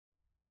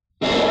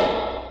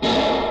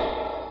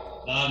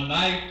The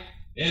night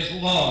is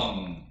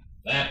long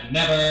that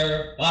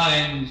never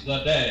finds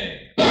the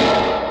day. Go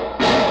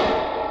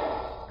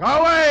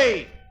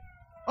away!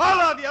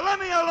 All of you, let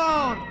me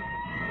alone!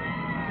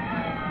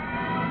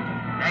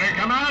 Better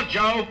come out,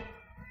 Joe.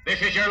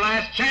 This is your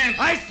last chance.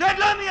 I said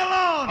let me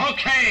alone!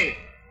 Okay.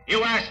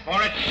 You asked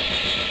for it.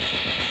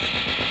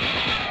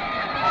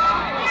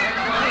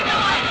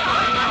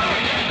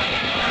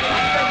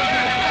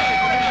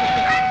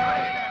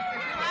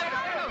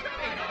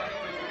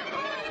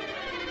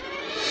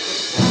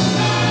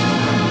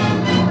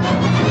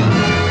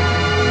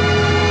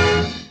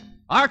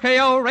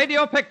 RKO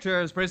Radio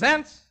Pictures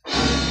presents The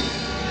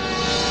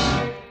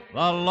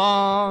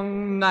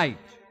Long Night.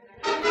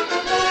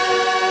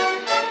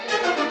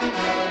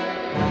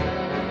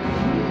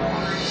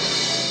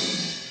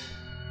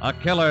 A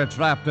killer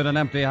trapped in an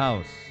empty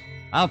house.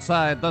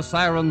 Outside, the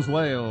sirens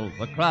wail,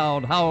 the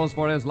crowd howls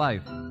for his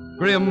life.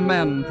 Grim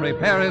men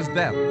prepare his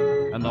death,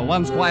 and the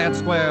once quiet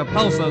square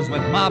pulses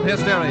with mob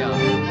hysteria.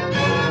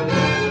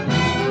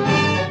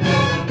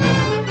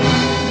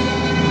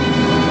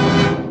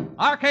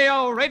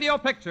 RKO Radio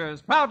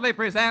Pictures proudly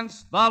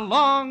presents The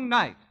Long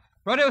Night,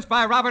 produced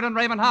by Robert and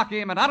Raymond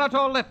Hakim and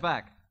Anatole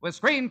Litvak, with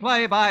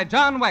screenplay by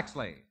John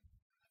Wexley.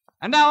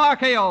 And now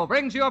RKO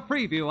brings you a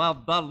preview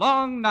of The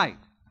Long Night,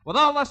 with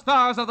all the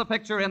stars of the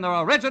picture in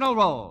their original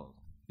roles.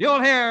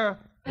 You'll hear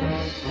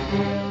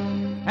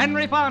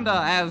Henry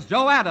Fonda as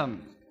Joe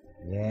Adams.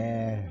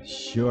 Yeah,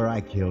 sure,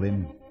 I killed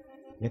him.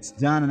 It's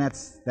done, and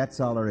that's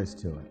all there is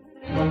to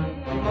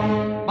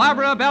it.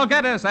 Barbara Bel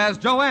Geddes as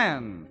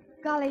Joanne.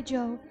 Golly,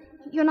 Joe,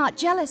 you're not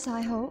jealous,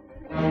 I hope.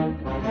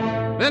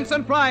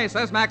 Vincent Price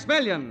as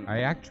Maximilian. I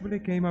actually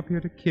came up here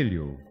to kill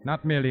you,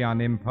 not merely on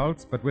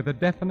impulse, but with a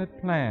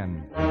definite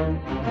plan.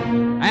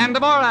 And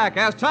Dvorak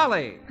as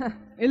Charlie.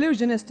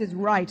 Illusionist is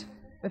right.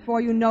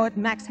 Before you know it,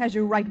 Max has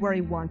you right where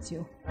he wants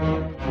you.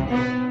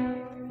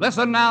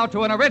 Listen now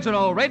to an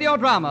original radio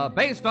drama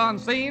based on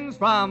scenes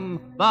from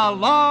The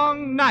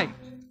Long Night.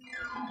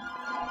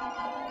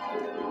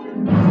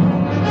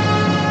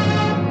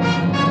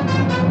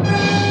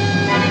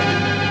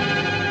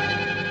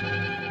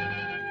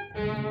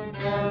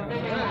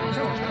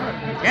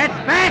 Get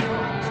back!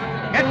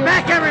 Get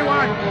back,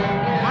 everyone!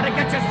 Want to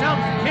get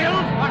yourselves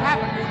killed? What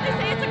happened? They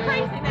say it's a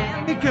crazy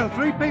man. He killed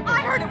 3 people. I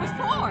heard it was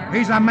 4.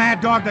 He's a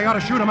mad dog. They ought to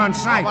shoot him on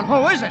sight. Well,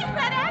 who is it? It's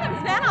that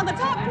Adams man on the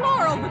top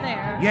floor over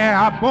there.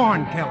 Yeah, a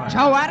born killer.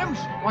 Joe Adams?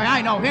 Why,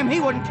 I know him. He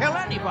wouldn't kill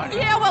anybody.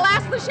 Yeah, well,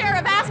 ask the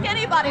sheriff. Ask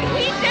anybody.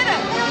 He did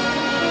it.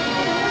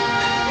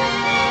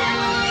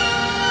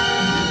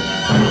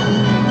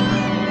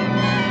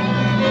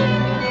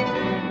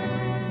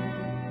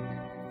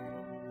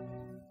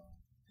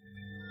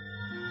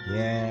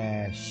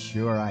 Yeah,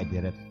 sure, I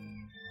did it.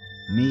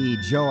 Me,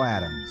 Joe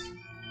Adams.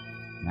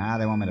 Now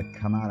they want me to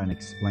come out and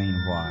explain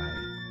why.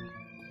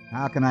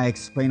 How can I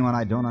explain what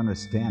I don't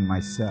understand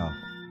myself?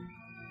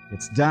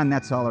 It's done,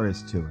 that's all there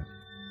is to it.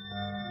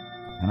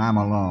 And I'm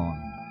alone,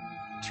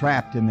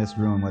 trapped in this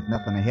room with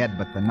nothing ahead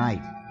but the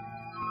night.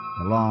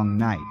 The long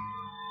night.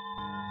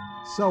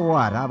 So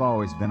what? I've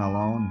always been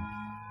alone.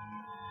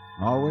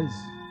 Always?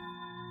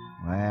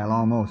 Well,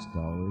 almost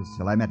always,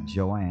 till I met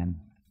Joanne.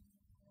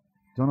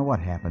 Don't know what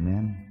happened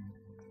then.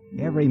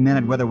 Every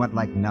minute with her went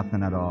like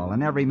nothing at all,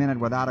 and every minute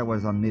without her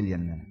was a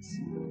million minutes.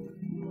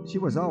 She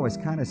was always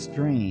kind of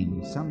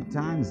strange.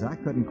 Sometimes I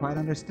couldn't quite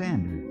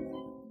understand her.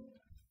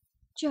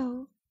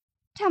 Joe,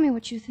 tell me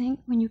what you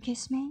think when you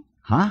kiss me.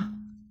 Huh?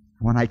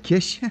 When I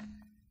kiss you?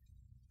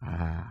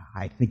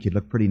 I think you'd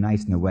look pretty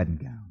nice in a wedding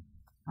gown.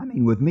 I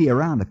mean, with me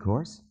around, of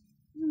course.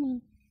 You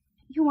mean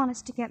you want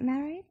us to get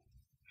married?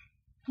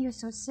 You're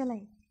so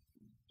silly.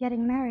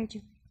 Getting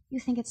married, you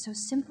think it's so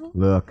simple?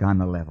 Look, on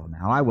the level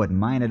now. I wouldn't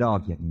mind at all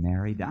getting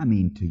married. I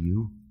mean to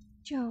you.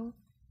 Joe,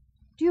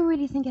 do you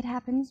really think it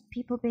happens,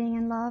 people being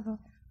in love,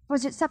 or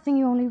is it something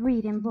you only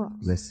read in books?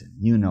 Listen,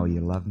 you know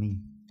you love me.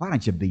 Why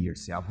don't you be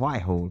yourself? Why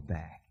hold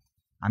back?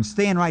 I'm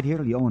staying right here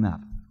till you own up.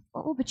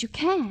 Oh, but you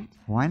can't.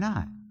 Why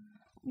not?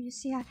 Well, you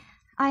see,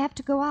 I have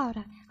to go out.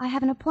 I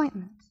have an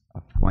appointment.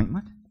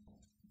 Appointment?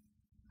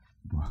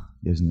 Well,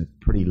 isn't it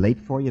pretty late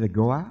for you to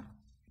go out?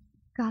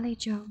 Golly,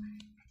 Joe,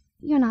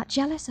 you're not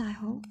jealous, I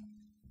hope.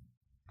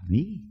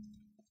 Me?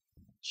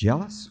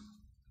 Jealous?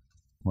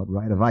 What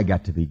right have I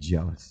got to be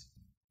jealous?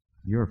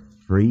 You're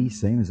free,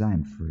 same as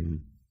I'm free.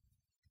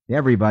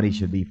 Everybody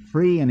should be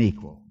free and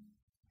equal.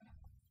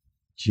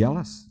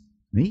 Jealous?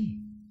 Me?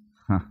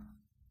 Huh.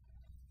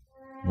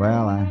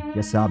 Well, I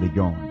guess I'll be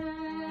going.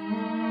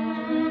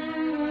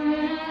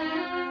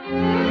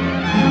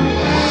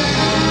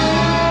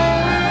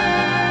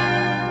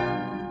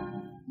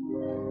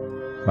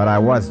 But I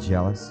was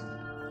jealous.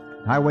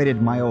 I waited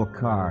in my old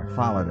car,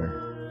 followed her.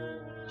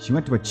 She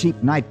went to a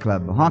cheap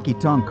nightclub, a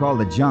honky-tonk called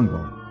The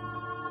Jungle.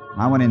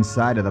 I went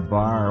inside to the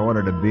bar,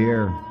 ordered a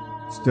beer,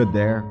 stood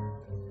there.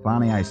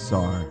 Finally, I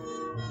saw her.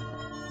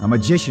 A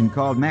magician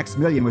called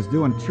Maximilian was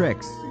doing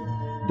tricks.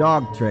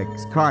 Dog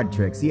tricks, card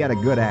tricks. He had a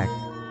good act.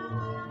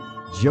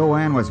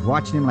 Joanne was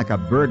watching him like a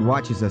bird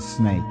watches a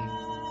snake.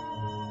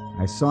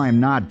 I saw him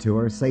nod to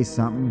her, say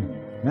something.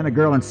 Then a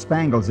girl in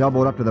spangles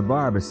elbowed up to the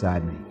bar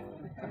beside me.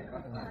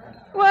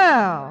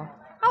 Well,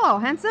 hello,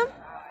 handsome.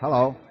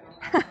 Hello.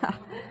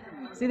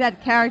 See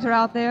that character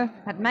out there,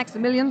 that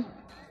Maximilian?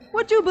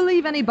 Would you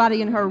believe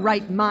anybody in her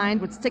right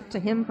mind would stick to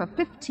him for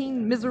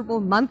 15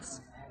 miserable months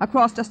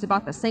across just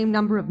about the same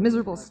number of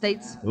miserable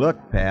states? Look,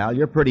 pal,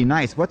 you're pretty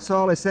nice. What's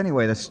all this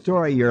anyway? The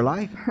story of your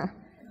life?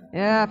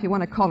 Yeah, if you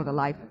want to call it a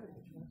life.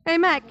 Hey,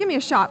 Mac, give me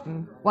a shot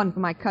and one for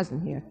my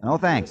cousin here. No,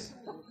 thanks.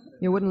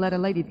 You wouldn't let a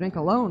lady drink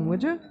alone,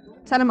 would you?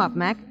 Set him up,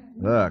 Mac.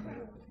 Look,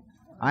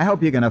 I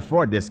hope you can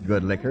afford this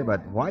good liquor,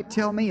 but why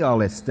tell me all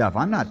this stuff?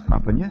 I'm not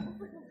pumping you.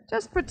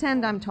 Just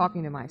pretend I'm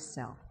talking to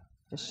myself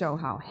to show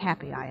how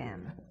happy I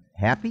am.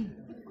 Happy?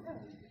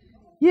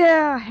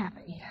 Yeah,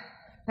 happy.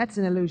 That's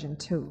an illusion,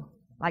 too,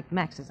 like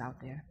Max is out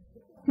there.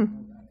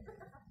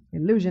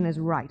 Illusion is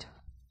right.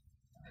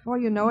 Before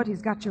you know it,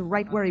 he's got you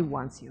right where he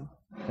wants you,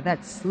 with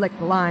that slick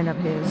line of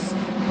his,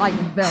 like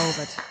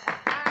velvet.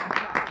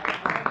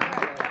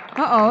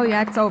 Uh-oh, the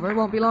act's over. It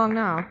won't be long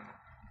now.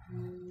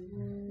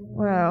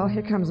 Well,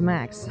 here comes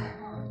Max.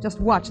 Just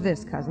watch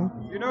this, cousin.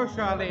 You know,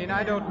 Charlene,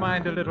 I don't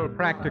mind a little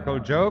practical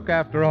joke.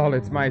 After all,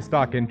 it's my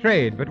stock in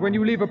trade. But when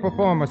you leave a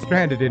performer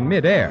stranded in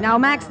midair... Now,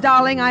 Max,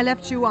 darling, I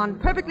left you on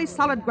perfectly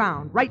solid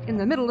ground, right in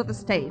the middle of the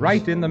stage.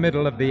 Right in the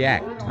middle of the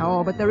act.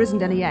 Oh, but there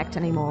isn't any act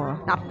anymore.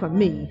 Not for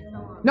me.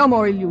 No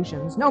more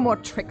illusions. No more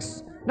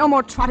tricks. No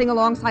more trotting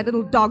alongside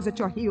little dogs at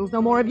your heels.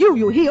 No more of you,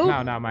 you heel.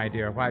 Now, my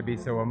dear, why be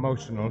so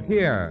emotional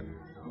here?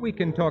 We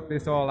can talk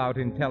this all out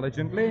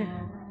intelligently.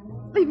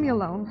 Leave me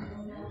alone.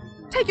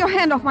 Take your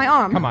hand off my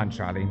arm. Come on,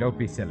 Charlene, don't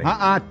be silly.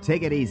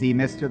 Take it easy,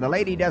 mister. The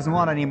lady doesn't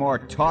want any more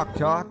talk.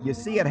 You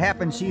see it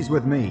happen, she's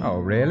with me. Oh,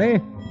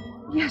 really?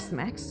 Yes,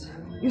 Max.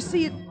 You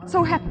see, it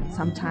so happens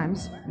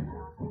sometimes.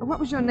 What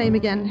was your name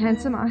again,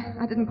 handsome?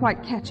 I didn't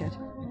quite catch it.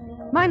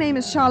 My name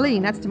is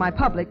Charlene, that's to my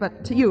public,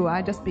 but to you,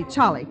 I'd just be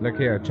Charlie. Look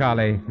here,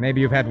 Charlie,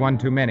 maybe you've had one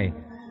too many,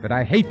 but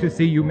I hate to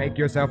see you make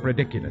yourself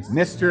ridiculous.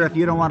 Mister, if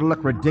you don't want to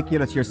look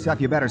ridiculous yourself,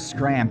 you better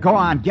scram. Go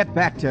on, get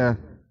back to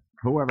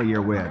whoever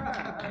you're with.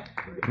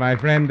 My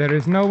friend, there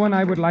is no one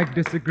I would like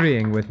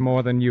disagreeing with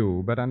more than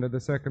you, but under the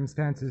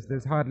circumstances,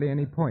 there's hardly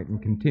any point in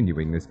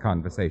continuing this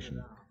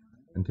conversation.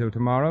 Until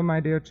tomorrow, my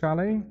dear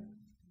Charlie,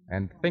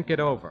 and think it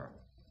over.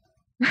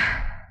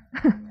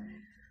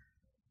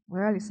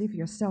 Well, you see for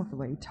yourself the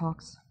way he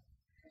talks.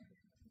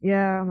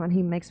 Yeah, when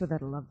he makes with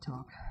that love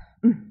talk.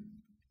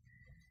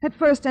 At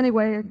first,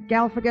 anyway, a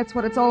gal forgets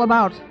what it's all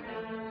about.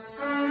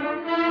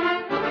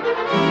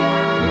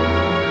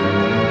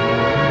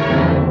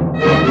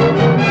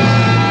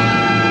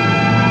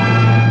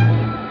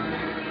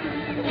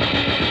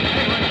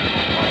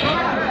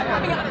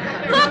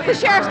 Look, the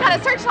sheriff's got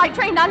a searchlight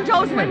trained on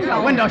Joe's window.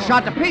 The window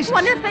shot to pieces.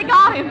 Wonder if they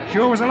got him.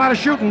 Sure was a lot of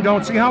shooting.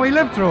 Don't see how he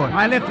lived through it.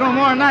 I lived through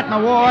more than that in the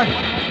war.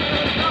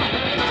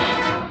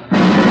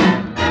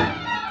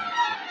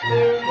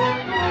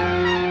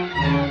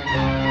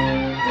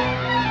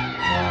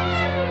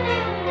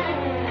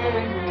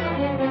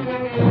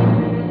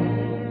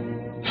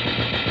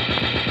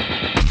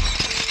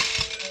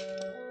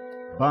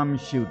 Bum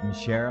shooting,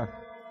 Sheriff.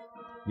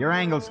 Your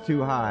angle's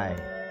too high.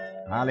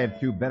 I lived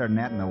through better than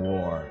that in the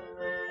war.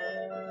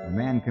 A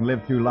man can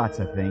live through lots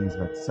of things,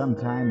 but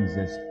sometimes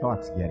his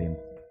thoughts get him.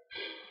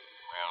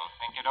 Well,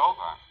 think it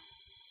over.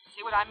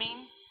 See what I mean?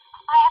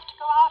 I have to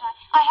go out.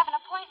 I have an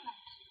appointment.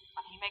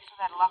 When he makes with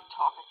that love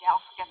talk, a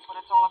gal forgets what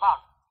it's all about.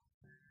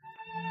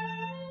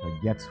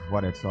 Forgets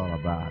what it's all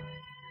about.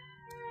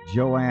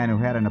 Joanne, who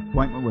had an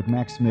appointment with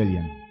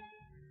Maximilian.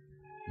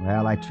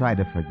 Well, I tried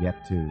to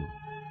forget, too.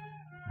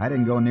 I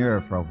didn't go near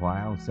her for a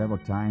while. Several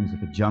times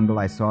at the jungle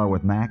I saw her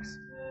with Max.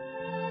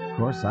 Of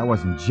course, I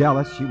wasn't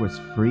jealous. She was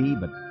free,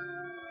 but...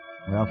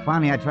 Well,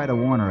 finally I tried to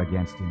warn her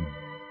against him.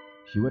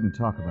 She wouldn't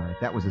talk about it.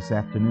 That was this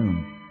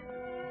afternoon.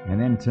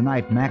 And then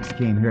tonight, Max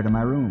came here to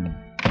my room.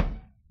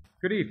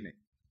 Good evening.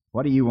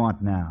 What do you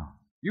want now?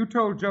 You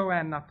told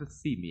Joanne not to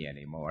see me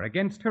anymore.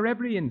 Against her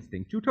every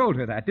instinct. You told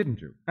her that,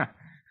 didn't you?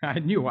 I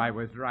knew I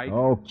was right.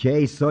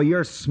 Okay, so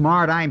you're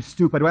smart, I'm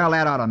stupid. Well,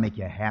 that ought to make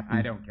you happy.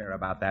 I don't care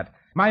about that.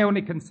 My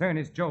only concern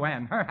is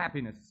Joanne, her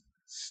happiness.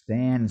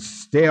 Stand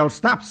still.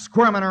 Stop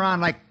squirming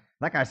around like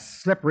a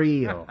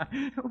slippery eel.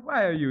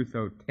 Why are you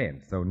so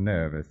tense, so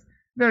nervous?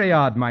 Very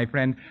odd, my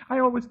friend. I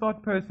always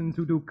thought persons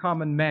who do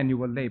common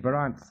manual labor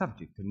aren't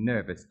subject to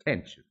nervous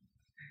tension.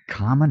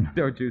 Common?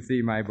 Don't you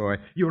see, my boy?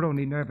 You're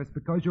only nervous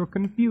because you're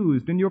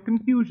confused, and your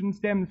confusion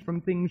stems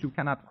from things you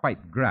cannot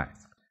quite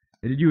grasp.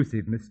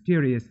 Elusive,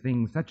 mysterious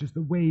things such as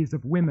the ways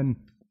of women,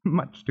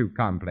 much too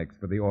complex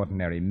for the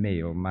ordinary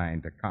male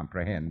mind to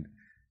comprehend.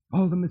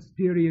 All the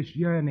mysterious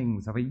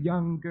yearnings of a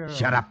young girl.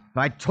 Shut up.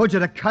 I told you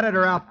to cut it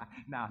or else.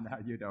 Now,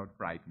 you don't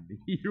frighten me.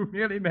 You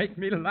merely make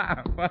me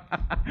laugh.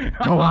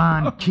 Go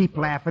on, keep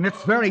laughing.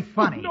 It's very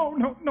funny. No,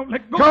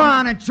 let go. Go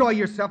on, enjoy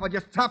yourself. I'll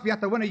just top you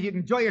out the window. You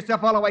can enjoy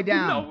yourself all the way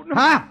down. No.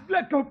 Huh?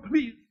 Let go,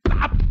 please.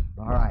 Stop.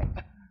 All right.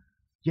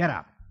 Get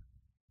up.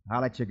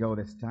 I'll let you go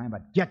this time,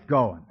 but get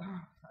going.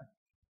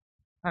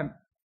 I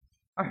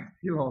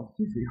feel all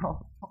dizzy,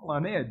 all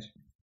on edge.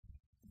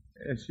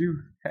 Yes, you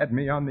had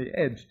me on the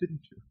edge,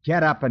 didn't you?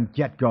 Get up and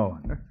get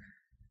going.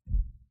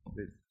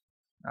 It's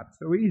not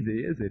so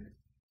easy, is it?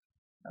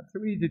 Not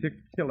so easy to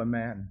kill a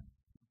man.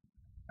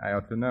 I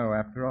ought to know.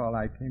 After all,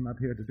 I came up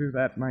here to do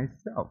that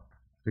myself.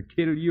 To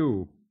kill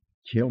you.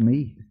 Kill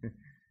me?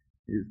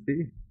 You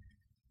see?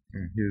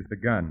 Here's the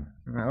gun.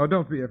 Oh,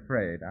 don't be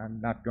afraid. I'm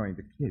not going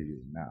to kill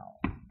you now.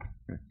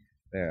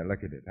 There,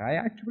 look at it. I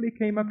actually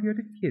came up here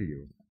to kill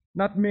you.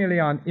 Not merely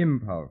on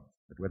impulse,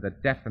 but with a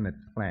definite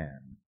plan.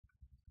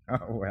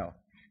 Oh, well.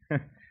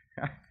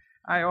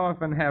 I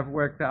often have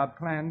worked out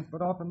plans,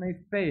 but often they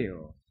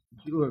fail.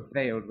 You have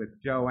failed with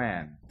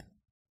Joanne.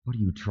 What are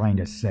you trying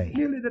to say?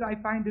 Merely that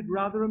I find it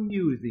rather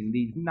amusing,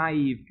 these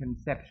naive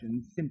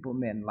conceptions simple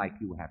men like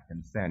you have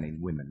concerning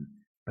women.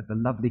 But the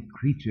lovely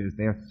creatures,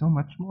 they're so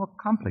much more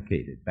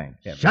complicated, thank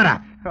heaven. Shut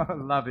up! Oh,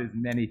 love is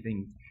many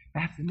things.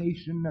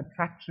 Fascination,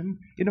 attraction,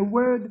 in a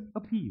word,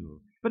 appeal.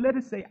 But let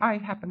us say I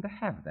happen to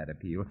have that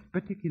appeal,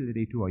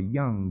 particularly to a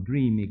young,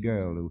 dreamy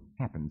girl who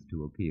happens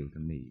to appeal to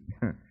me.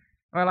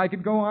 Well, I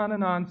could go on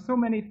and on, so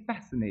many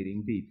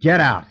fascinating details. Get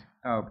out!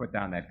 Oh, put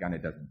down that gun,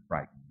 it doesn't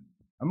frighten me.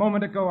 A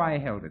moment ago I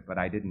held it, but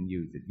I didn't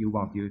use it. You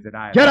won't use it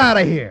either. Get out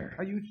of here!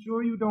 Are you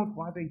sure you don't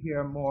want to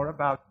hear more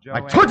about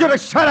Joanne? I told you to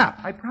shut up!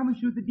 I promise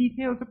you the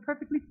details are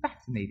perfectly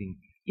fascinating.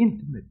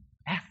 Intimate,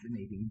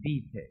 fascinating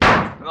details.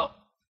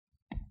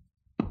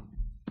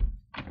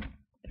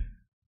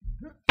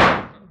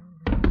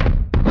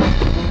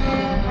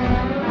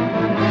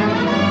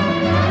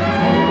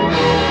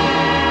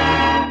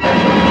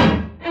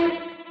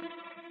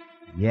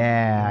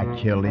 Yeah,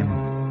 I killed him.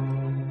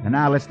 And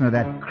now listen to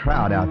that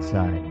crowd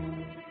outside.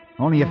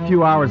 Only a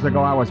few hours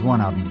ago, I was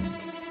one of them.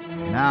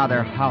 Now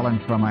they're howling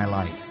for my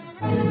life.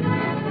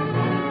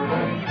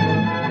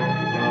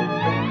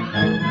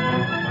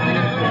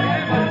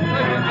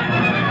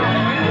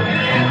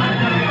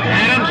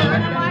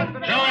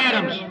 Adams? Joe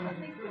Adams.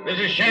 This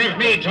is Sheriff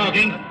Meade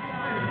talking.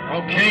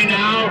 Okay,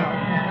 now.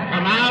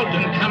 Come out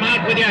and come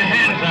out with your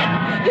hands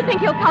up. You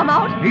think he'll come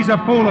out? He's a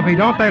fool. If he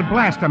don't, they'll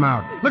blast him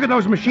out. Look at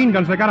those machine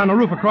guns they got on the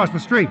roof across the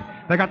street.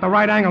 They got the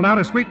right angle now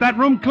to sweep that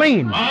room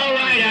clean. All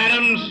right,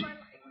 Adams.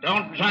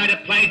 Don't try to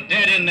play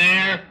dead in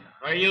there,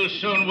 or you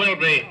soon will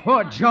be.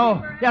 Poor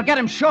Joe. They'll get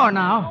him sure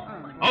now.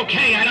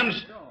 Okay,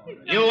 Adams.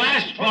 You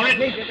asked for it.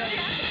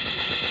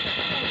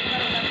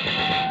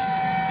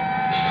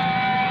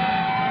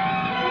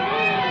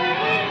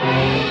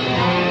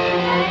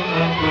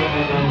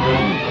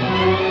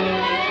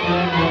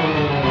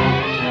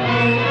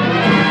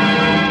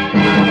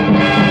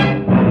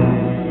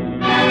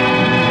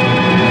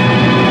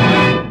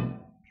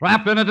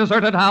 Trapped in a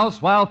deserted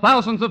house while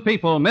thousands of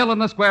people mill in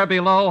the square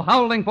below,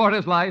 howling for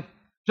his life,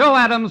 Joe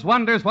Adams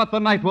wonders what the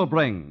night will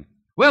bring.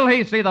 Will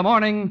he see the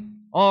morning,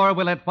 or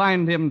will it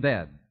find him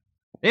dead?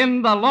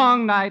 In The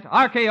Long Night,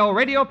 RKO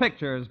Radio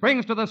Pictures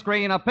brings to the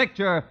screen a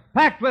picture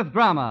packed with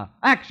drama,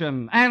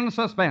 action, and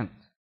suspense.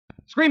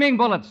 Screaming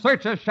bullets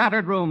search a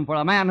shattered room for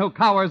a man who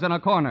cowers in a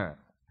corner.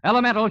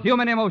 Elemental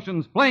human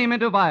emotions flame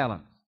into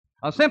violence.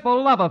 A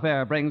simple love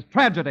affair brings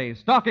tragedy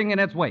stalking in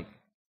its wake.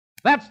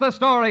 That's the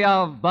story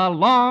of The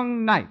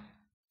Long Night.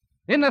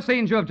 In the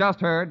scenes you have just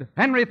heard,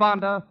 Henry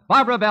Fonda,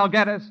 Barbara Bel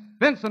Geddes,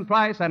 Vincent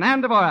Price, and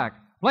Ann Dvorak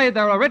played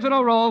their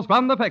original roles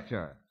from the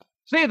picture.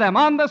 See them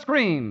on the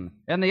screen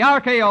in the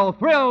RKO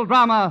thrill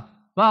drama,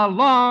 The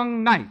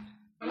Long Night.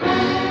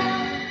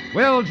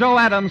 Will Joe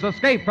Adams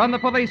escape from the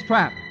police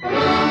trap?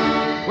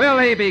 Will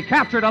he be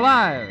captured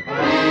alive?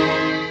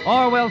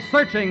 Or will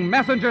searching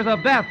messengers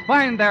of death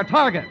find their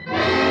target?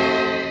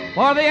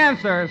 For the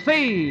answer,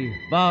 see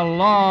The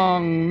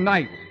Long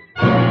Night.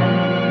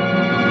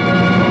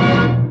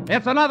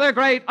 It's another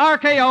great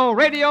RKO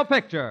radio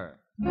picture.